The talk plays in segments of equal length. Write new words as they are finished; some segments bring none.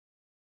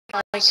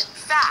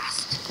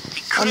Fast.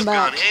 He could have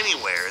gone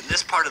anywhere, and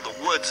this part of the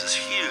woods is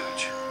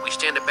huge. We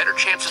stand a better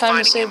chance of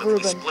finding him if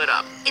we split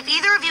up. If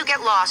either of you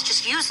get lost,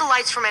 just use the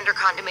lights from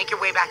Endercon to make your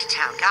way back to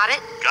town. Got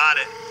it? Got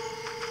it.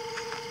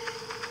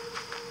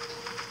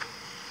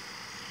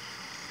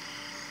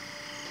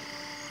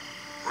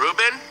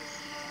 Ruben?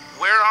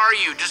 Where are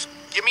you? Just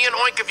give me an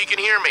oink if you can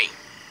hear me.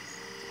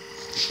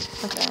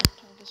 Okay. I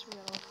guess we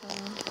got all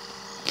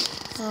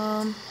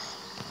phone.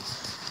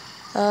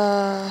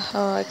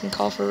 Oh, I can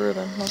call for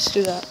Ruben. Let's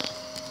do that.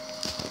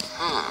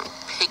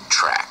 Pig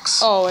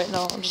tracks. Oh, wait,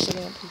 no. I'm just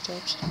looking at pig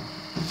tracks.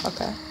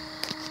 Okay.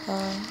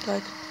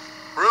 Like...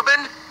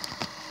 Ruben?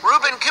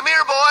 Ruben, come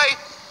here, boy!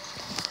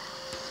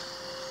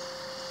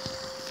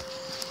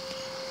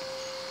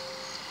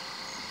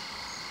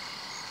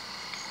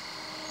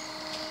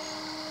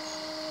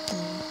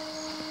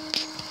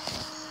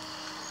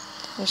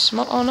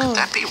 Oh no. Could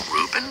that be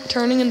Ruben?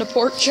 Turning into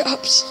pork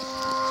chops.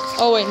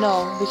 Oh wait,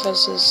 no,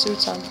 because his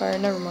suit's on fire.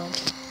 Never mind.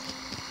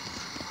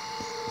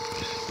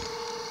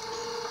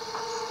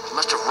 He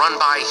must have run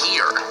by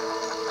here.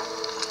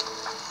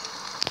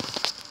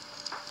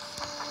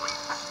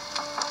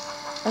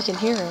 I can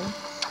hear him.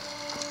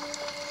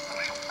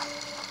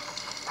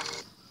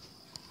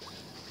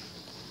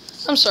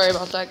 I'm sorry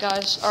about that,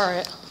 guys.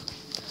 Alright.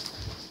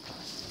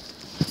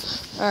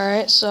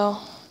 Alright, so...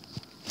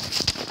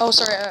 Oh,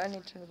 sorry, I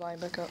need to turn the volume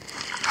back up.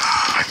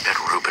 I bet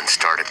Ruben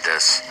started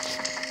this.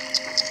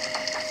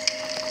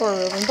 Poor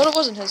Ruben, but it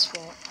wasn't his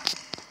fault.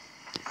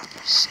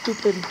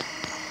 Stupid,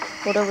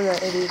 whatever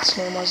that idiot's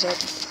name was that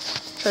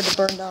tried to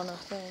burn down a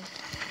thing.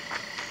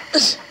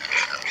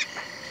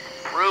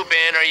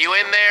 Ruben, are you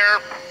in there?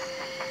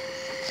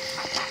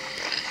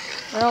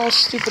 They're all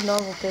stupid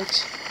normal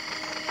pigs.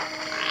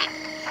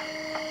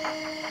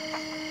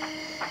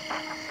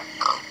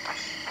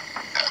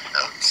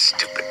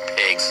 Stupid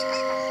pigs.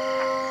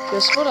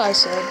 Just what I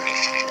said.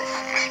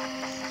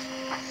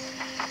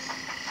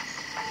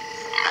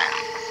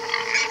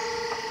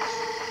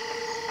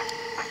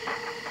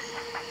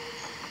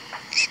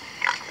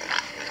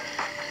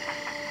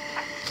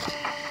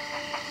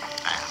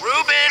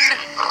 Ruben!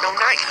 No,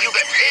 not you,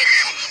 but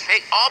pigs.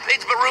 Pig, all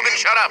pigs but Ruben,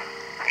 shut up.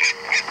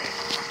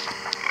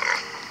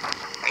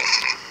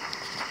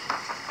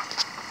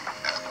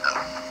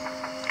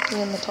 You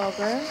in the tall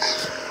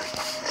grass?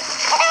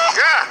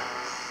 Yeah!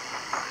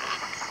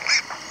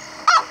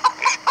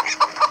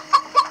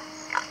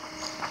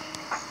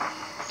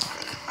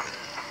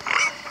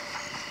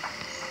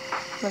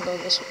 I'm gonna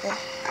go this way.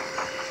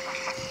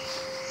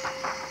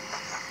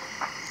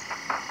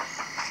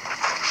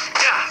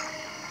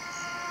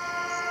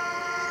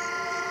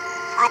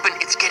 Ruben,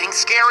 it's getting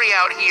scary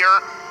out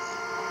here.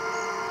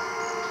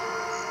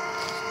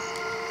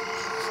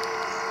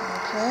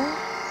 Okay.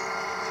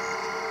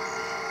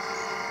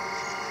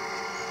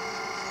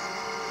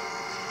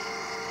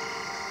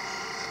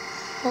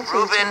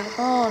 Hopefully Ruben.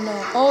 Oh no.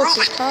 Oh, it's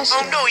Ruben. his costume.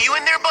 Oh no, you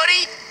in there,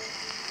 buddy?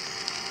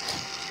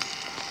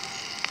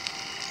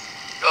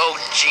 Oh,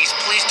 jeez,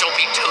 please don't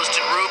be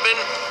toasted, Ruben.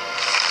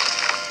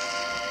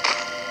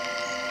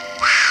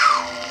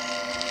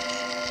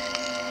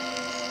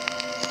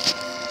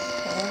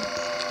 Okay.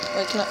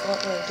 Wait,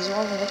 wait, does he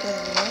want me to look at it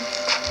again?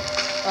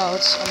 Oh,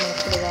 I'm gonna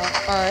put it out.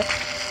 Alright.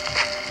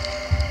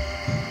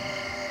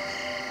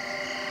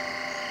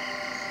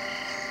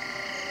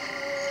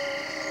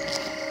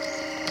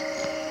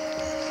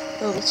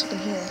 Oh, what's up in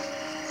here?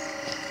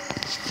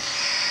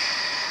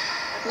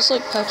 Is this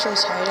like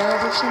Petra's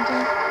hideout or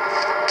something?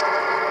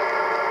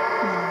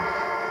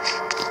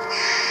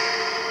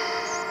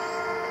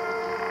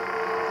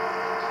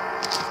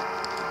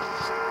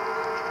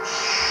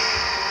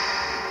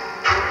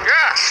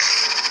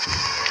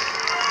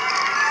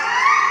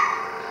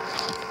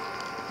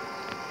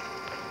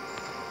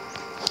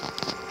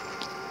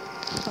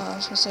 I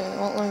was gonna say, it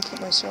won't let me put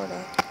my sword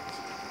out.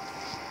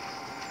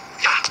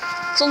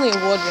 It's only a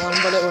wood one,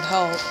 but it would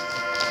help.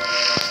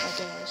 I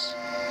guess.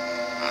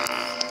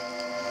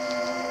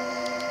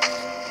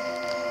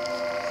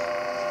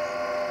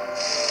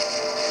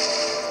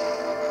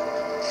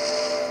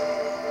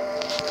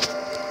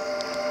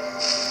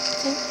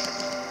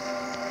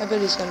 I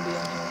bet he's gonna be in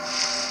here.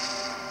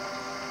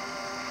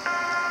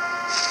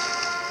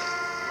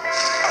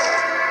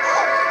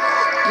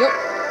 Yep.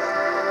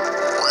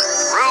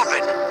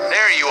 Ruben,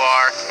 there you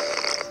are.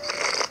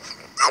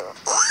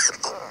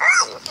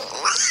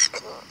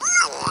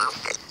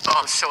 Oh,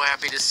 I'm so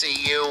happy to see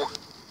you.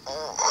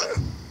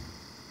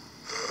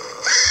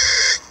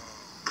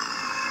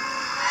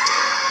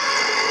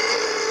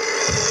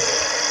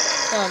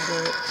 Oh,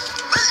 great.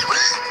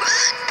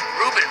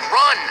 Ruben,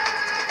 run!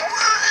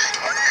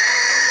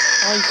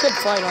 Oh, you could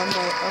fight him,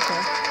 but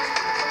okay.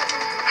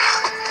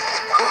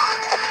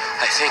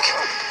 I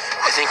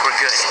think we're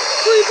good.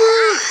 Creeper!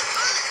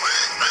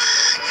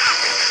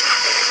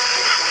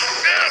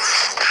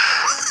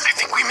 I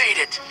think we made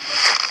it.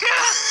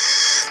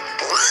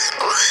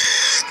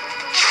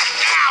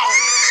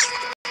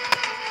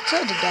 Is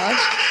that the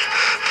dodge?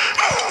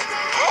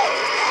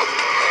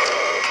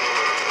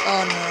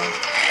 Oh no.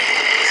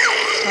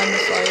 Time to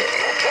fight.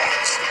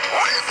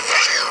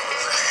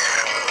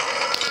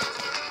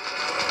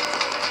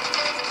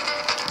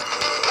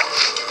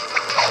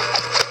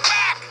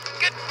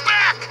 Get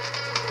back!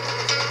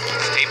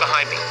 Stay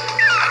behind me. I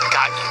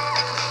got you.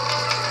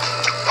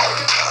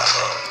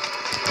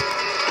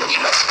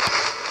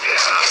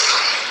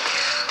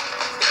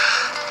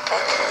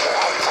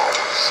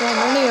 So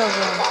many of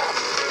them.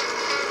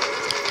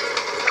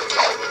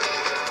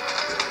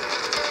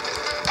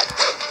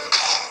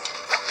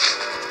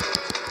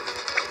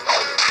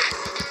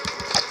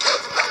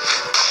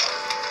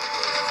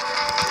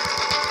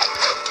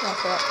 Oh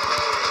crap.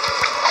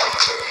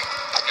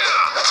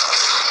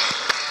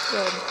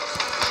 Good.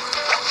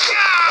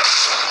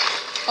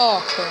 Oh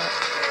crap.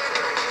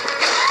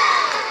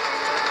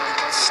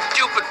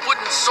 Stupid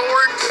wooden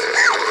swords.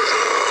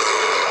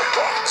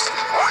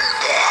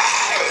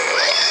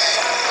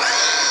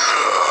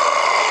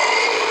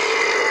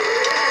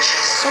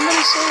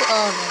 Somebody say,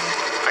 oh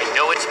no. I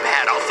know it's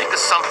bad. I'll think of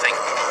something.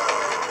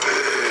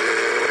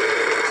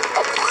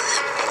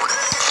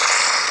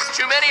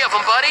 Too many of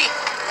them, buddy.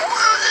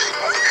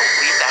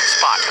 Leave that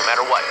spot no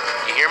matter what.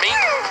 You hear me?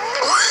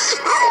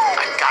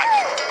 I got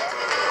you.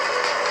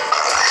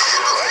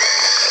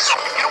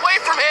 Get away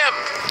from him!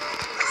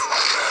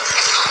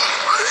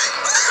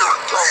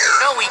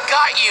 No, he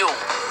got you.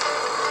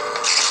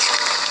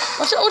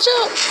 Watch out, watch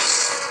out!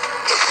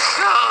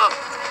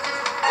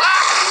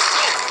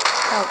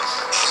 Ouch.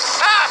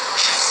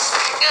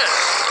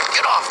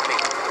 Get off me.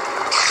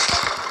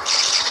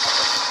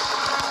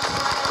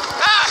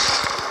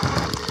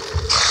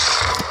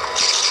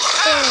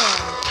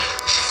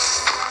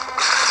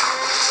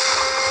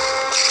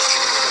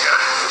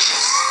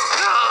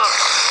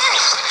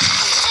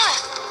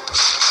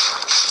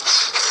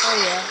 Oh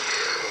yeah.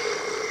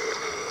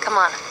 Come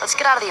on, let's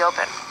get out of the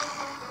open.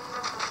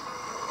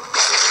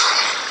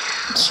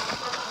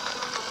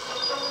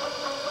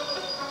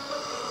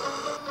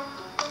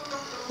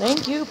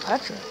 Thank you,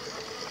 Petra.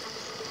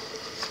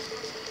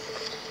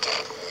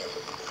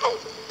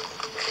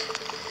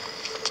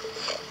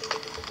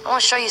 I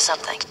want to show you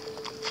something.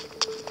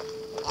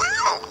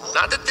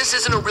 Not that this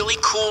isn't a really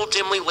cool,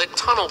 dimly lit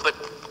tunnel, but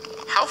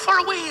how far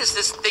away is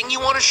this thing you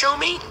want to show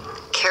me?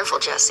 Careful,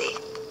 Jesse.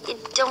 You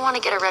don't want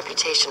to get a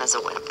reputation as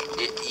a wimp.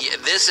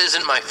 This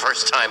isn't my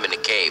first time in a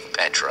cave,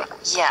 Petra.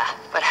 Yeah,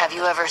 but have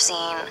you ever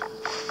seen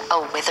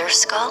a wither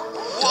skull?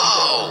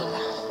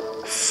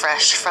 Whoa!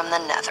 Fresh from the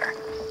nether.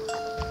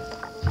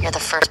 You're the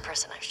first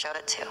person I've showed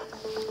it to.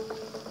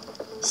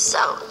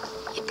 So,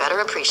 you better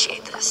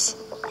appreciate this.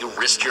 You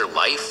risked your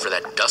life for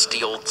that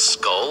dusty old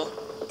skull?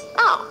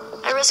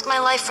 Oh, I risk my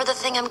life for the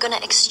thing I'm gonna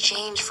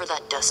exchange for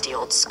that dusty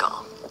old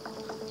skull.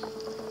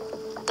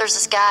 There's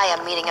this guy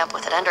I'm meeting up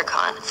with at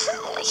EnderCon.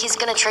 He's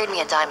gonna trade me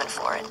a diamond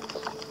for it.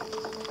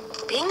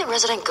 Being the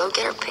resident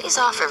go-getter pays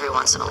off every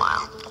once in a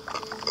while.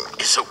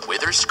 Is a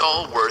wither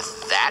skull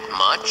worth that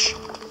much?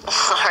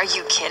 Are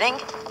you kidding?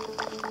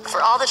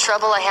 For all the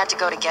trouble I had to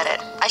go to get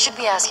it, I should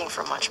be asking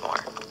for much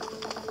more.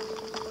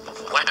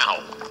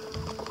 Wow.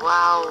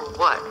 Wow,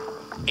 what?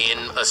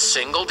 In a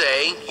single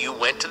day, you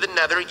went to the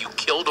nether, you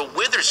killed a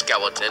wither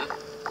skeleton.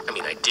 I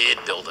mean, I did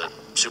build a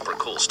super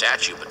cool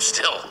statue, but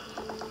still.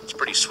 It's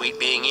pretty sweet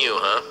being you,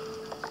 huh?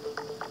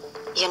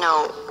 You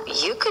know,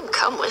 you could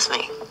come with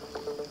me.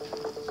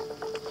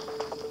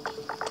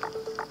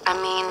 I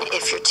mean,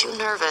 if you're too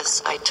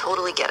nervous, I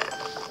totally get it.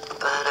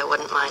 But I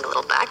wouldn't mind a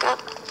little backup.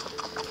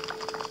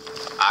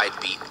 I'd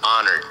be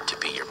honored to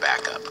be your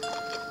backup.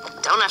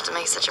 Don't have to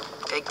make such a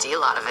big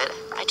deal out of it.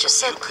 I just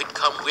said... You could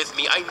come with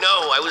me. I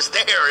know. I was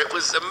there. It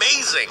was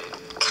amazing.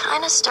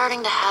 Kinda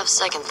starting to have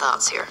second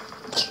thoughts here.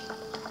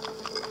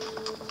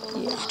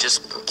 Yeah. You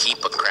just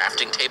keep a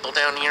crafting table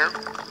down here?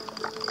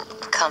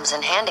 Comes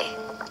in handy.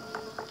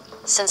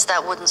 Since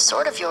that wooden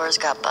sword of yours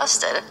got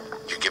busted...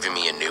 You're giving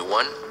me a new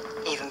one?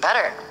 Even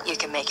better, you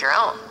can make your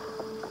own.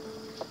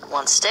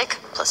 1 stick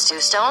plus 2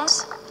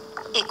 stones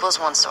equals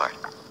 1 sword.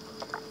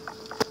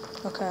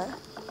 Okay.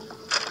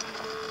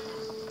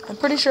 I'm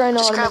pretty sure I know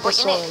Just how to grab make a what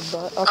you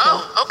sword, need. but okay.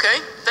 Oh, okay.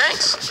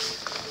 Thanks.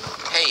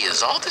 Hey,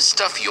 is all this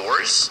stuff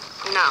yours?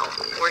 No,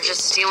 we're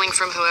just stealing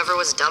from whoever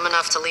was dumb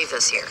enough to leave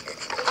this here.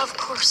 Of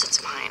course it's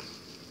mine.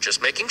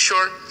 Just making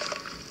sure.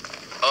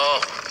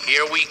 Oh,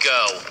 here we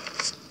go.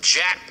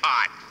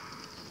 Jackpot.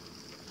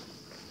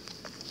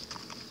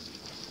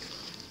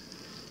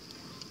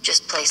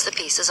 Just place the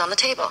pieces on the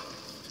table.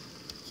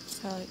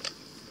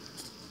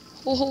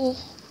 Oh.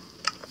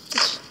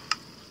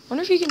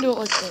 Wonder if you can do it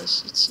like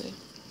this. Let's see.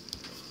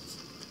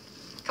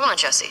 Come on,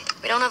 Jesse.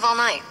 We don't have all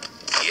night.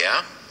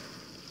 Yeah?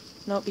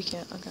 Nope, you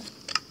can't. Okay.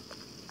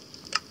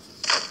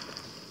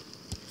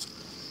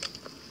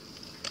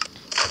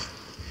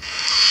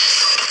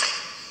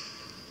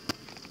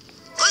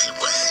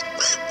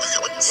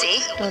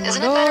 See? Dun,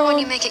 Isn't dun, it better when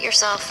dun. you make it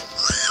yourself?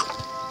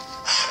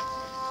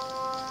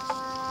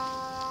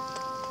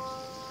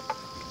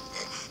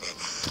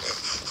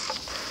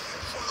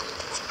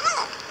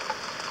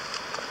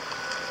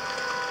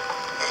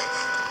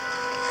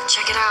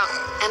 Check it out.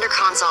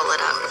 EnderCon's all lit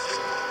up.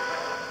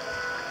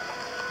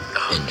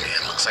 Oh,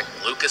 man, looks like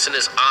Lucas and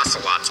his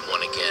ocelots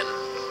won again.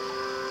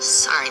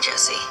 Sorry,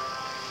 Jesse.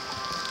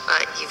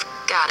 But you've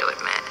got to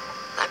admit,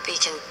 that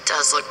beacon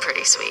does look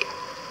pretty sweet.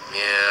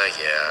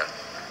 Yeah.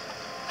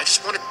 I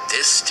just wanted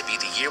this to be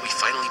the year we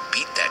finally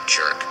beat that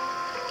jerk.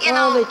 You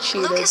Well, know, they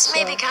cheated, Lucas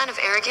may so- be kind of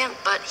arrogant,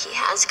 but he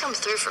has come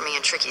through for me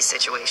in tricky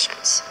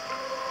situations.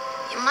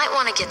 You might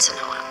want to get to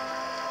know him,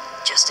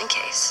 just in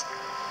case.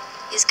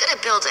 He's good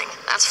at building,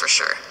 that's for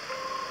sure.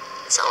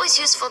 It's always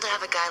useful to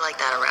have a guy like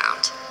that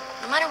around,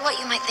 no matter what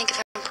you might think of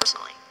him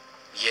personally.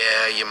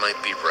 Yeah, you might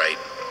be right.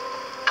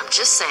 I'm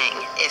just saying,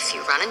 if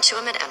you run into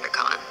him at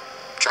EnderCon,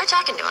 try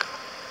talking to him.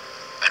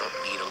 I don't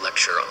need a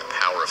lecture on the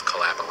power of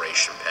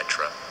collaboration,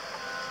 Petra.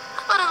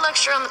 How about a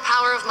lecture on the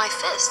power of my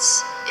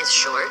fists? It's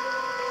short,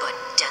 but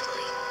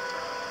deadly.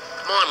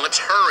 Come on, let's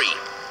hurry.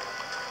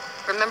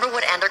 Remember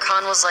what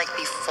EnderCon was like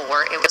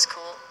before it was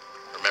cool?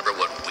 Remember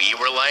what we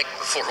were like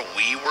before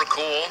we were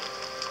cool?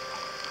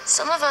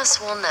 Some of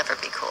us will never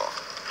be cool.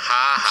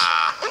 Ha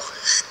ha.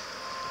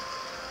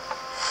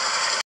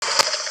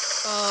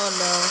 Oh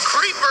no.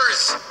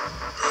 Creepers!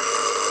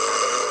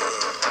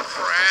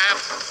 Crap.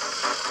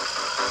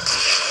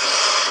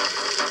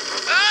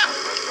 Ah!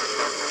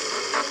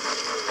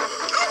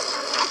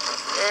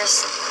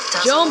 This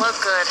doesn't Jump. look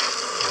good.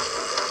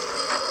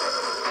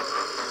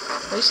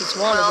 At least it's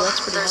water, Well, but that's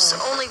pretty there's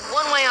high. only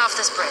one way off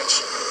this bridge.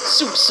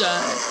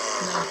 Suicide.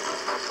 No.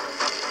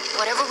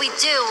 Whatever we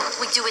do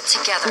it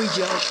together. We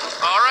jump.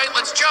 All right,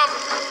 let's jump.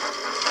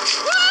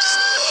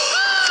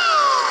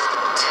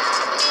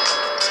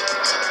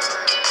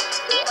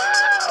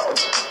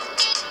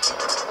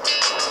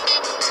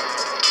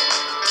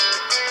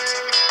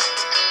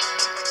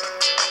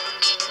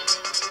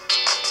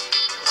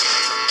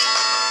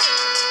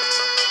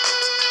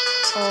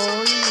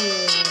 Oh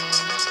yeah.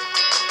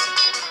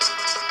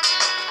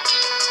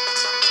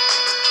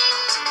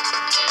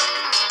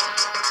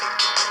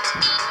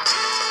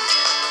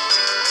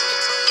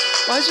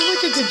 Why is there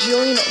like a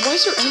gajillion? Why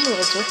is there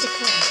emeralds? What the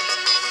fuck?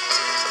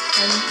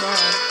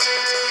 Wow.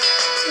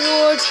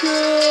 Watch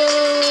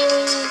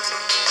out!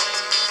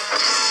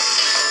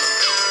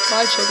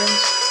 Bye,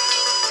 chickens.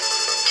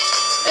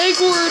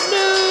 Eggward,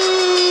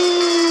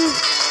 no!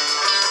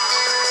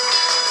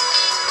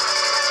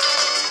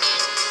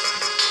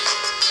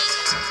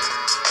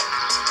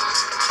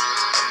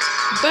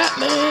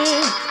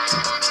 Batman!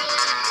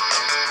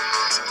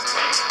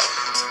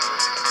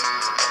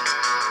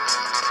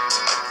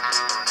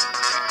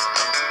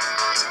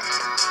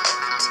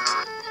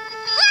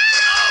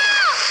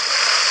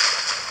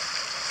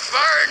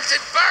 Burns,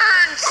 it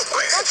burns!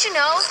 Don't you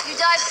know? You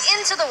dive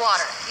into the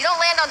water. You don't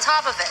land on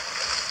top of it.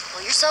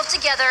 Pull yourself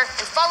together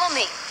and follow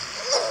me.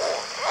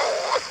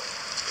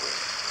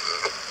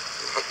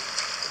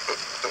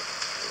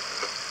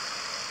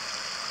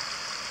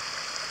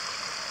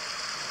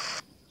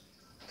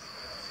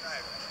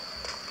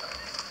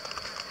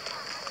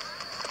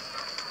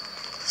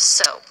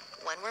 So,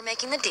 when we're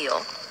making the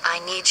deal, I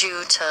need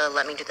you to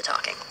let me do the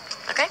talking,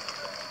 okay?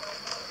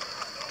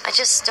 I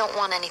just don't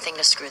want anything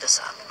to screw this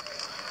up.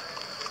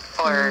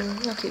 Or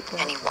Okay, cool.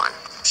 anyone.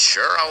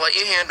 Sure, I'll let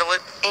you handle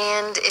it.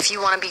 And if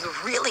you want to be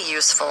really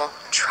useful,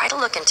 try to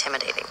look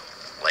intimidating.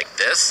 Like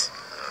this?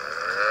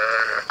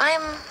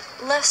 I'm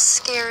less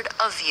scared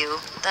of you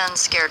than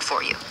scared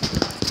for you.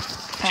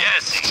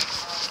 Jesse.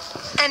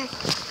 And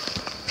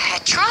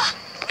Petra?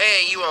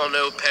 Hey, you all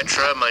know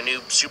Petra, my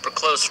new super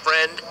close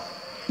friend.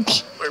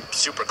 We're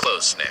super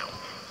close now.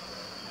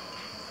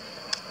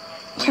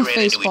 We Her ran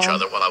face into each palm.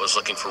 other while I was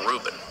looking for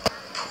Reuben.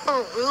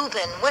 Poor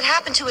Reuben. What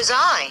happened to his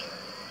eye?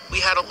 We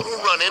had a little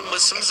run-in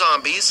with some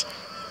zombies.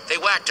 They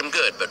whacked him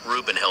good, but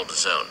Reuben held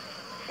his own.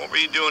 What were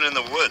you doing in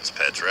the woods,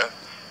 Petra?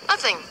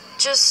 Nothing.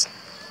 Just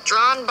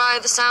drawn by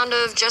the sound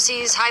of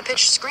Jessie's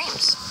high-pitched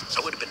screams.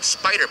 I would have been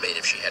spider bait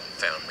if she hadn't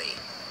found me.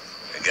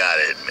 I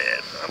gotta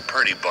admit, I'm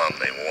pretty bummed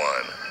they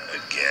won.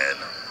 Again.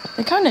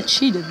 They kind of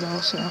cheated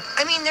though, so.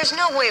 I mean, there's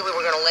no way we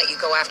were going to let you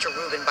go after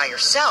Reuben by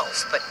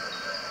yourself, but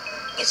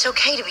it's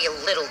okay to be a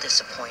little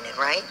disappointed,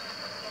 right?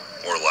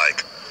 Or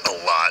like, a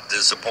lot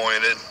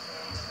disappointed.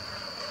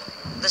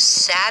 The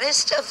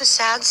saddest of the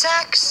sad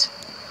sacks?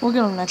 We'll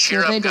get them next Cheer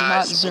year. up, They did not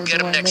guys. deserve We'll get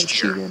to 'em win. They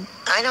next year. cheated.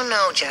 I don't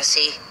know,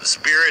 Jesse. The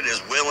spirit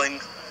is willing,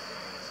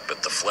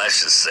 but the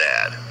flesh is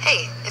sad.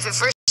 Hey, if at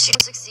first you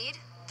don't succeed,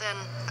 then,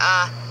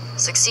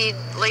 succeed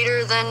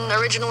later than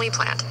originally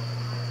planned.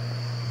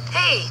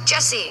 Hey,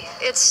 Jesse,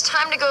 it's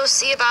time to go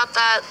see about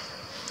that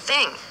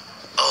thing.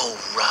 Oh,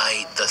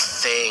 right, the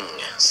thing.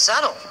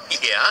 Subtle.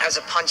 Yeah? As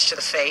a punch to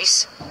the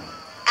face.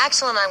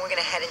 Axel and I were going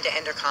to head into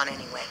EnderCon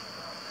anyway.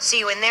 See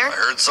you in I there?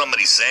 heard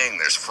somebody saying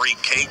there's free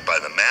cake by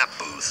the map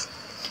booth.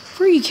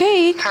 Free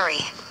cake. Hurry.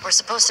 We're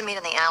supposed to meet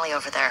in the alley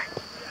over there.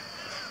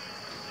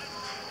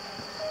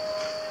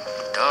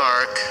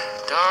 Dark,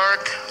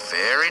 dark,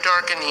 very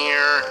dark in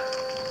here.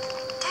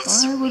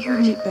 That's Why would we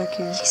weird. meet back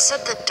here? He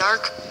said the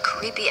dark,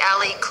 creepy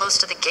alley close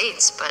to the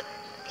gates, but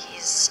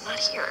he's not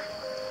here.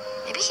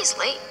 Maybe he's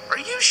late. Are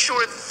you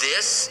sure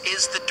this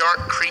is the dark,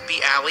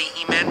 creepy alley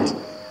he meant?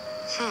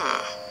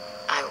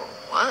 I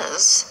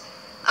was.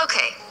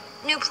 Okay,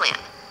 new plan.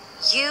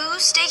 You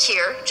stay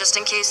here, just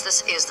in case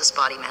this is the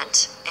spot he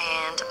meant,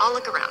 and I'll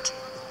look around.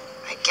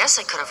 I guess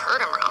I could have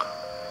heard him wrong.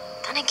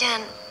 Then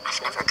again,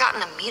 I've never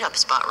gotten a meetup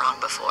spot wrong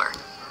before.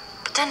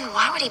 But then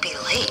why would he be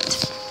late?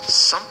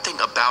 Something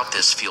about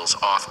this feels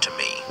off to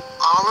me.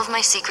 All of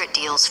my secret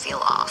deals feel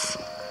off.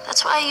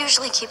 That's why I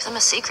usually keep them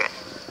a secret.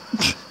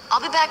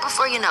 I'll be back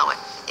before you know it.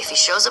 If he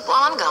shows up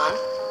while I'm gone,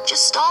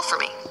 just stall for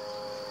me.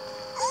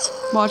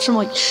 Watch him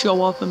like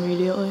show up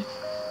immediately.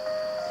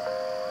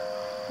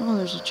 Oh,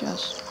 there's a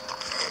chest.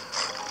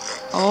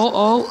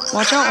 Oh,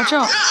 watch out, watch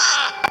out.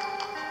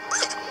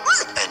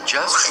 And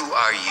just who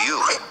are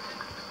you?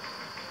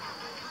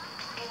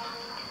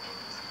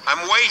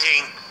 I'm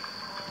waiting.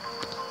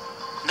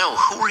 No,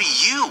 who are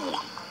you?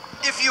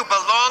 If you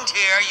belonged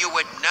here, you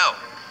would know.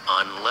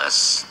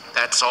 Unless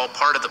that's all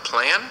part of the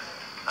plan?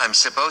 I'm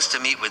supposed to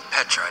meet with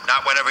Petra,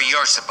 not whatever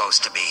you're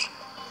supposed to be.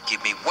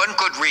 Give me one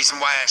good reason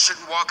why I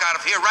shouldn't walk out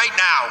of here right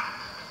now.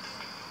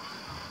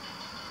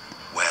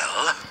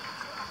 Well?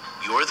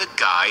 You're the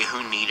guy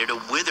who needed a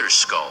wither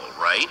skull,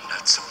 right?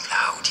 Not so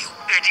loud, you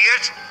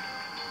idiot.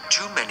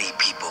 Too many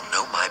people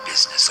know my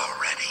business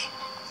already.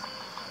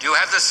 Do you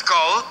have the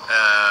skull?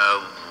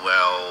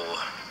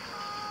 Well...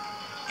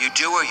 You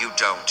do or you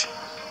don't?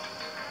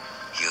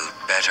 You'd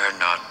better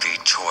not be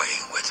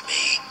toying with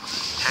me.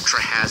 Petra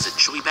has it.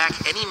 She'll be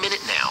back any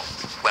minute now.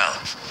 Well,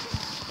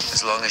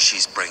 as long as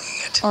she's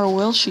bringing it. Or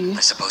will she? I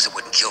suppose it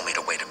wouldn't kill me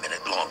to wait a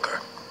minute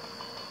longer.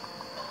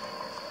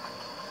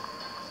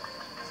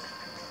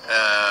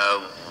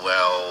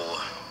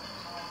 Well...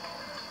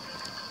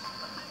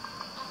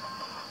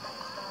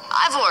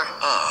 Ivor!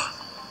 Ah,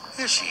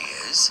 here she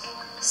is.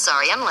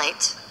 Sorry I'm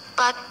late,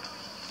 but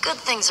good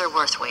things are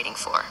worth waiting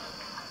for.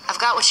 I've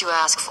got what you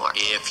asked for.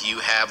 If you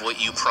have what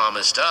you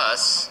promised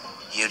us...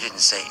 You didn't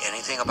say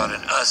anything about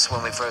an us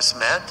when we first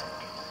met.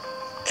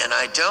 And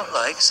I don't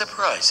like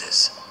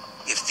surprises.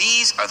 If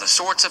these are the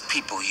sorts of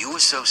people you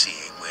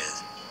associate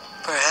with,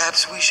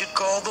 perhaps we should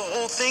call the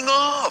whole thing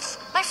off.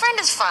 My friend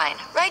is fine,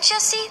 right,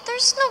 Jesse?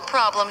 There's no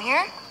problem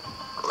here.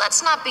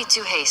 Let's not be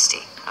too hasty,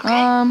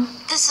 okay?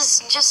 This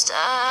is just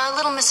a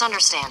little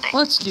misunderstanding.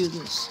 Let's do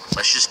this.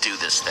 Let's just do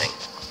this thing.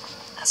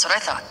 That's what I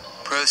thought.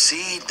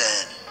 Proceed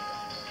then.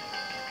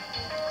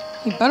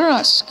 He better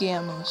not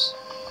scam us.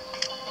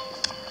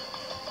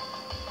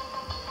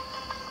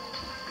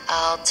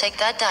 I'll take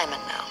that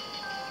diamond now.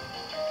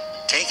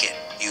 Take it.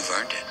 You've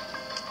earned it.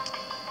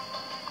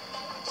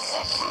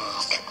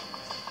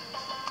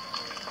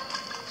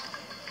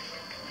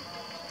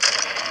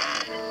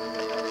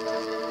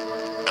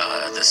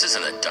 This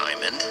isn't a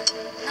diamond.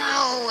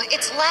 No,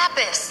 it's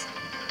lapis.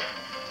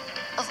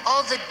 Of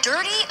all the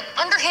dirty,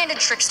 underhanded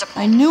tricks to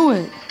pull. I knew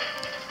it.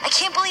 I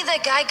can't believe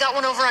that guy got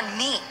one over on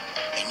me.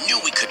 I knew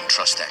we couldn't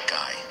trust that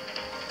guy.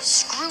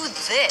 Screw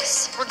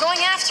this. We're going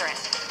after him.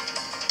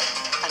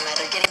 I'm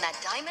either getting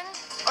that diamond,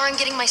 or I'm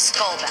getting my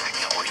skull back.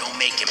 Yeah, or you'll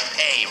make him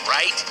pay,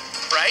 right?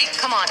 Right?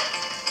 Come on.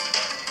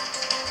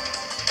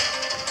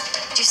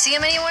 Do you see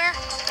him anywhere?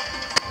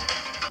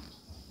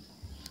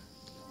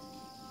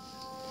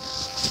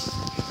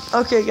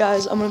 Okay,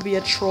 guys, I'm gonna be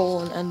a troll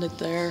and end it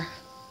there.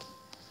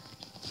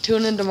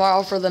 Tune in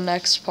tomorrow for the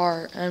next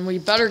part, and we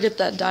better get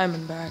that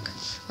diamond back,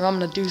 or I'm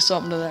gonna do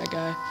something to that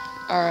guy.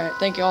 Alright,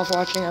 thank you all for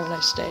watching, have a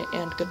nice day,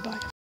 and goodbye.